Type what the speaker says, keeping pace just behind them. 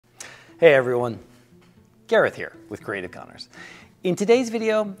Hey everyone, Gareth here with Creative Connors. In today's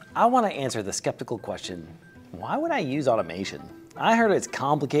video, I want to answer the skeptical question, why would I use automation? I heard it's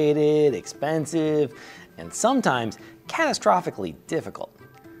complicated, expensive, and sometimes catastrophically difficult.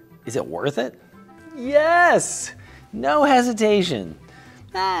 Is it worth it? Yes! No hesitation.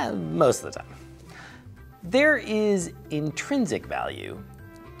 Most of the time. There is intrinsic value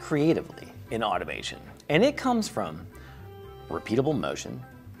creatively in automation, and it comes from repeatable motion,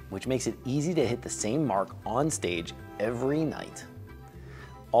 which makes it easy to hit the same mark on stage every night.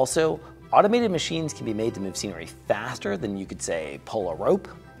 Also, automated machines can be made to move scenery faster than you could, say, pull a rope,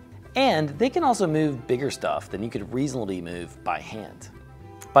 and they can also move bigger stuff than you could reasonably move by hand.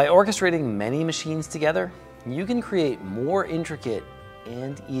 By orchestrating many machines together, you can create more intricate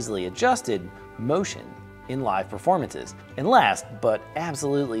and easily adjusted motion in live performances. And last, but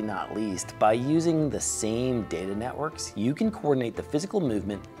absolutely not least, by using the same data networks, you can coordinate the physical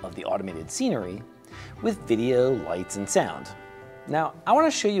movement of the automated scenery with video, lights, and sound. Now, I want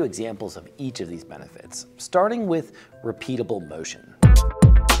to show you examples of each of these benefits, starting with repeatable motion.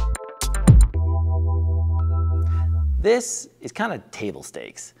 This is kind of table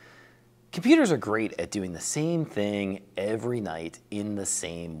stakes. Computers are great at doing the same thing every night in the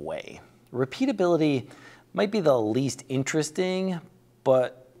same way. Repeatability might be the least interesting,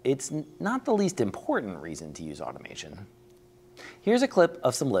 but it's not the least important reason to use automation. Here's a clip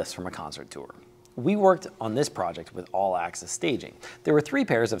of some lifts from a concert tour. We worked on this project with all-axis staging. There were 3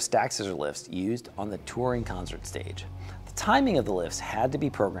 pairs of stack scissor lifts used on the touring concert stage. The timing of the lifts had to be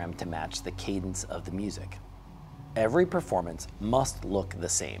programmed to match the cadence of the music. Every performance must look the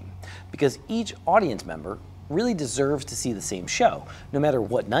same, because each audience member really deserves to see the same show, no matter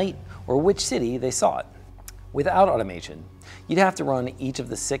what night or which city they saw it. Without automation, you'd have to run each of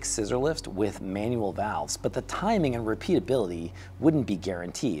the 6 scissor lifts with manual valves, but the timing and repeatability wouldn't be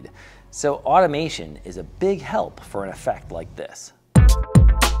guaranteed. So automation is a big help for an effect like this.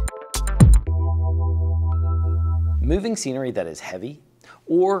 Moving scenery that is heavy,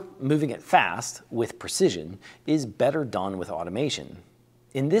 or moving it fast with precision, is better done with automation.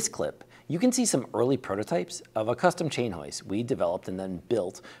 In this clip, you can see some early prototypes of a custom chain hoist we developed and then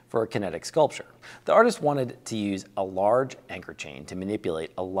built for a kinetic sculpture. The artist wanted to use a large anchor chain to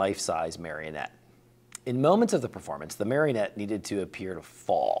manipulate a life-size marionette. In moments of the performance, the marionette needed to appear to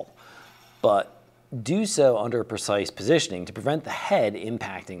fall, but do so under precise positioning to prevent the head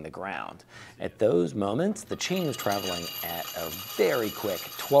impacting the ground. At those moments, the chain was traveling at a very quick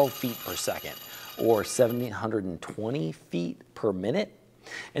 12 feet per second, or 720 feet per minute.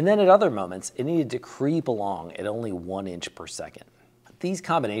 And then at other moments, it needed to creep along at only 1 inch per second. These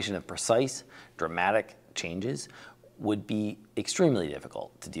combination of precise, dramatic changes would be extremely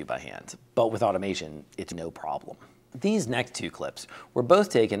difficult to do by hand, but with automation, it's no problem. These next 2 clips were both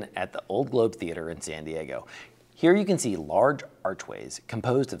taken at the Old Globe Theater in San Diego. Here you can see large archways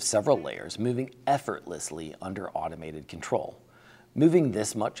composed of several layers moving effortlessly under automated control. Moving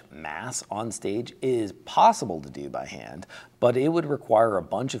this much mass on stage is possible to do by hand, but it would require a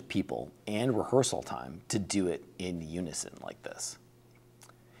bunch of people and rehearsal time to do it in unison like this.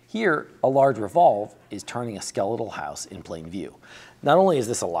 Here, a large revolve is turning a skeletal house in plain view. Not only is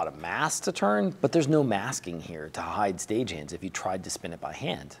this a lot of mass to turn, but there's no masking here to hide stagehands if you tried to spin it by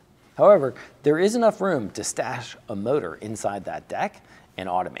hand. However, there is enough room to stash a motor inside that deck and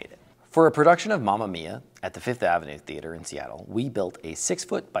automate it. For a production of Mamma Mia at the 5th Avenue Theater in Seattle, we built a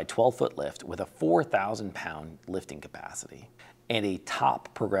 6-foot by 12-foot lift with a 4,000-pound lifting capacity and a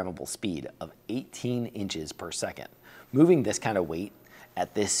top programmable speed of 18 inches per second. Moving this kind of weight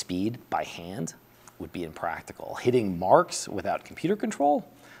at this speed by hand would be impractical. Hitting marks without computer control,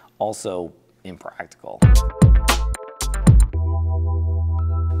 also impractical.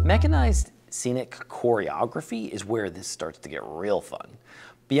 Mechanized scenic choreography is where this starts to get real fun.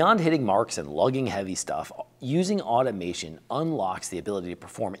 Beyond hitting marks and lugging heavy stuff, using automation unlocks the ability to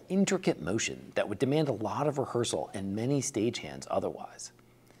perform intricate motion that would demand a lot of rehearsal and many stagehands otherwise.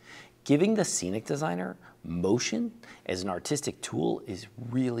 Giving the scenic designer motion as an artistic tool is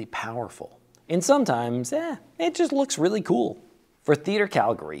really powerful. And sometimes, it just looks really cool. For Theater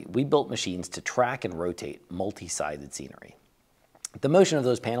Calgary, we built machines to track and rotate multi-sided scenery. The motion of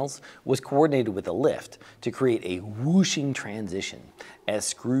those panels was coordinated with a lift to create a whooshing transition as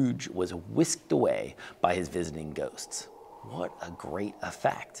Scrooge was whisked away by his visiting ghosts. What a great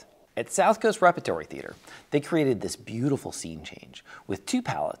effect. At South Coast Repertory Theater, they created this beautiful scene change with 2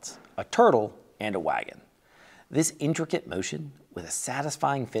 pallets, a turtle, and a wagon. This intricate motion with a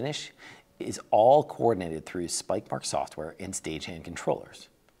satisfying finish is all coordinated through SpikeMark software and stagehand controllers.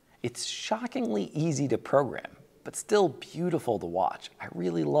 It's shockingly easy to program, but still beautiful to watch. I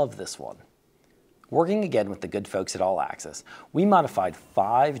really love this one. Working again with the good folks at All Access, we modified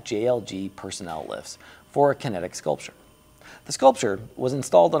 5 JLG personnel lifts for a kinetic sculpture. The sculpture was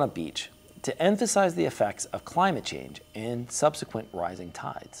installed on a beach to emphasize the effects of climate change and subsequent rising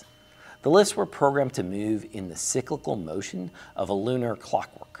tides. The lifts were programmed to move in the cyclical motion of a lunar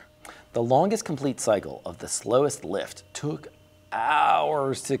clockwork. The longest complete cycle of the slowest lift took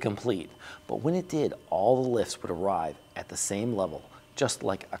hours to complete, but when it did, all the lifts would arrive at the same level, just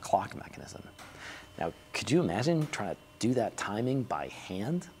like a clock mechanism. Now, could you imagine trying to do that timing by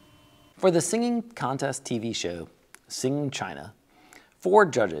hand? For the singing contest TV show, Sing China, 4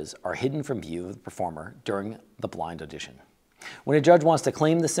 judges are hidden from view of the performer during the blind audition. When a judge wants to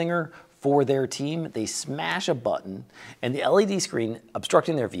claim the singer for their team, they smash a button and the LED screen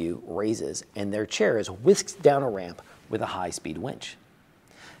obstructing their view raises and their chair is whisked down a ramp with a high-speed winch.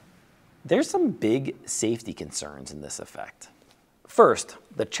 There's some big safety concerns in this effect. First,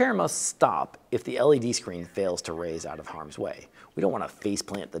 the chair must stop if the LED screen fails to raise out of harm's way. We don't want to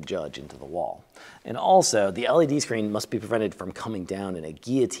faceplant the judge into the wall. And also, the LED screen must be prevented from coming down in a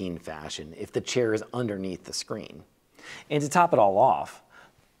guillotine fashion if the chair is underneath the screen. And to top it all off,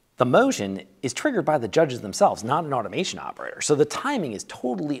 the motion is triggered by the judges themselves, not an automation operator, so the timing is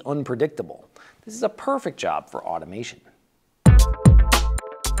totally unpredictable. This is a perfect job for automation.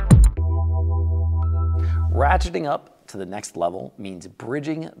 Ratcheting up to the next level means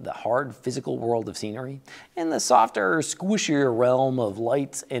bridging the hard physical world of scenery and the softer, squishier realm of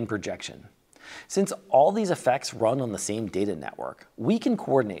lights and projection. Since all these effects run on the same data network, we can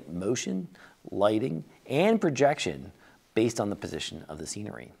coordinate motion, lighting, and projection based on the position of the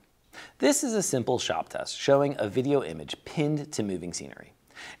scenery. This is a simple shop test showing a video image pinned to moving scenery.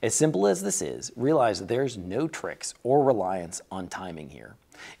 As simple as this is, realize that there's no tricks or reliance on timing here.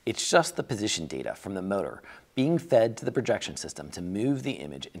 It's just the position data from the motor being fed to the projection system to move the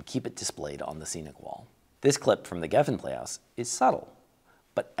image and keep it displayed on the scenic wall. This clip from the Geffen Playhouse is subtle,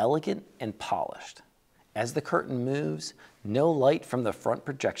 but elegant and polished. As the curtain moves, no light from the front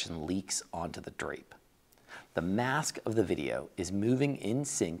projection leaks onto the drape. The mask of the video is moving in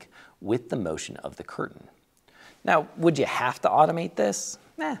sync with the motion of the curtain. Now, would you have to automate this?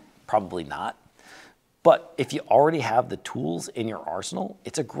 Probably not. But if you already have the tools in your arsenal,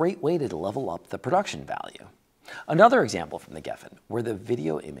 it's a great way to level up the production value. Another example from the Geffen, where the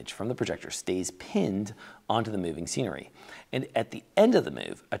video image from the projector stays pinned onto the moving scenery, and at the end of the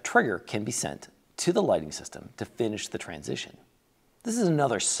move, a trigger can be sent to the lighting system to finish the transition. This is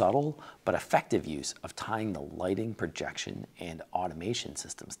another subtle but effective use of tying the lighting, projection, and automation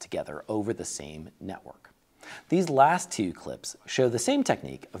systems together over the same network. These last 2 clips show the same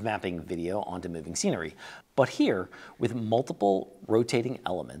technique of mapping video onto moving scenery, but here, with multiple rotating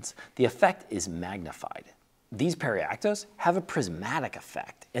elements, the effect is magnified. These periactos have a prismatic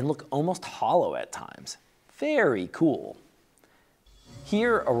effect and look almost hollow at times. Very cool.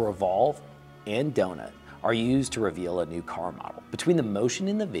 Here, a revolve and donut are used to reveal a new car model. Between the motion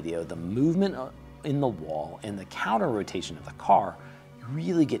in the video, the movement in the wall, and the counter rotation of the car, you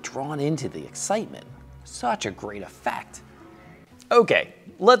really get drawn into the excitement. Such a great effect. Okay,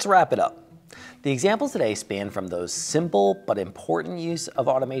 let's wrap it up. The examples today span from those simple but important use of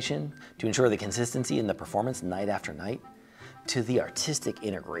automation to ensure the consistency in the performance night after night, to the artistic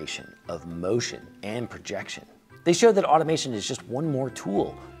integration of motion and projection. They show that automation is just one more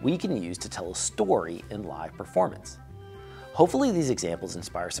tool we can use to tell a story in live performance. Hopefully these examples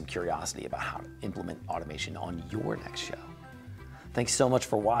inspire some curiosity about how to implement automation on your next show. Thanks so much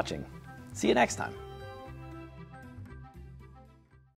for watching. See you next time.